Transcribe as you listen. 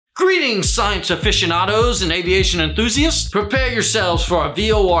Greetings, science aficionados and aviation enthusiasts. Prepare yourselves for a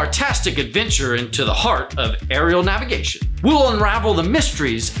VORtastic adventure into the heart of aerial navigation. We'll unravel the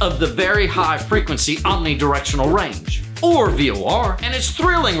mysteries of the very high frequency omnidirectional range, or VOR, and its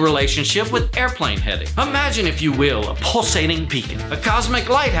thrilling relationship with airplane heading. Imagine, if you will, a pulsating beacon, a cosmic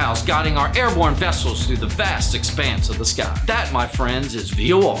lighthouse guiding our airborne vessels through the vast expanse of the sky. That, my friends, is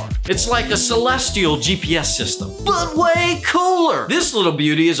VOR. It's like a celestial GPS system, but way cooler. This little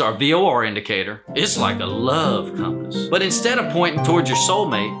beauty is our VOR indicator. It's like a love compass, but instead of pointing towards your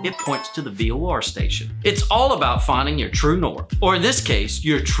soulmate, it points to the VOR station. It's all about finding your true north, or in this case,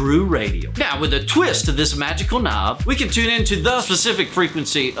 your true radial. Now, with a twist to this magical knob, we can tune into the specific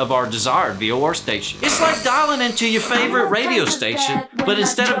frequency of our desired VOR station. It's like dialing into your favorite radio station, but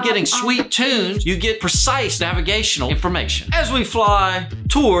instead of getting sweet tunes, you get precise navigational information. As we fly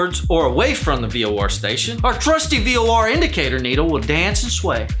towards or away from the VOR station, our trusty VOR indicator needle will dance and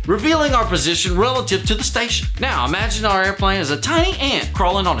sway, revealing our position relative to the station. Now, imagine our airplane as a tiny ant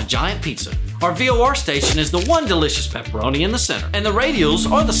crawling on a giant pizza. Our VOR station is the one delicious pepperoni in the center, and the radials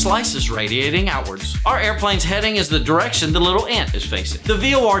are the slices radiating outwards. Our airplane's heading is the direction the little ant is facing. The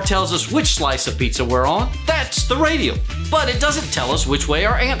VOR tells us which slice of pizza we're on. That's the radial. But it doesn't tell us which way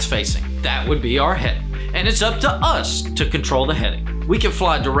our ant's facing. That would be our heading. And it's up to us to control the heading. We can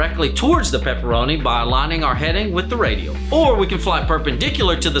fly directly towards the pepperoni by aligning our heading with the radial. Or we can fly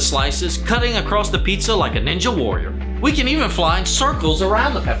perpendicular to the slices, cutting across the pizza like a ninja warrior. We can even fly in circles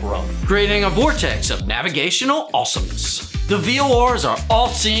around the pepperoni, creating a vortex of navigational awesomeness. The VOR is our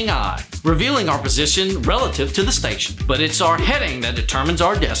all-seeing eye, revealing our position relative to the station. But it's our heading that determines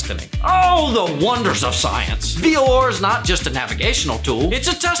our destiny. Oh, the wonders of science! VOR is not just a navigational tool, it's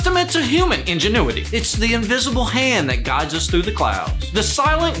a testament to human ingenuity. It's the invisible hand that guides us through the clouds, the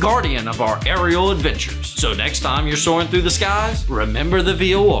silent guardian of our aerial adventures. So next time you're soaring through the skies, remember the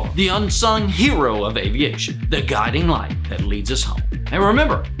VOR, the unsung hero of aviation, the guiding light that leads us home. And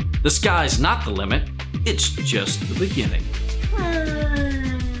remember, the sky's not the limit, it's just the beginning.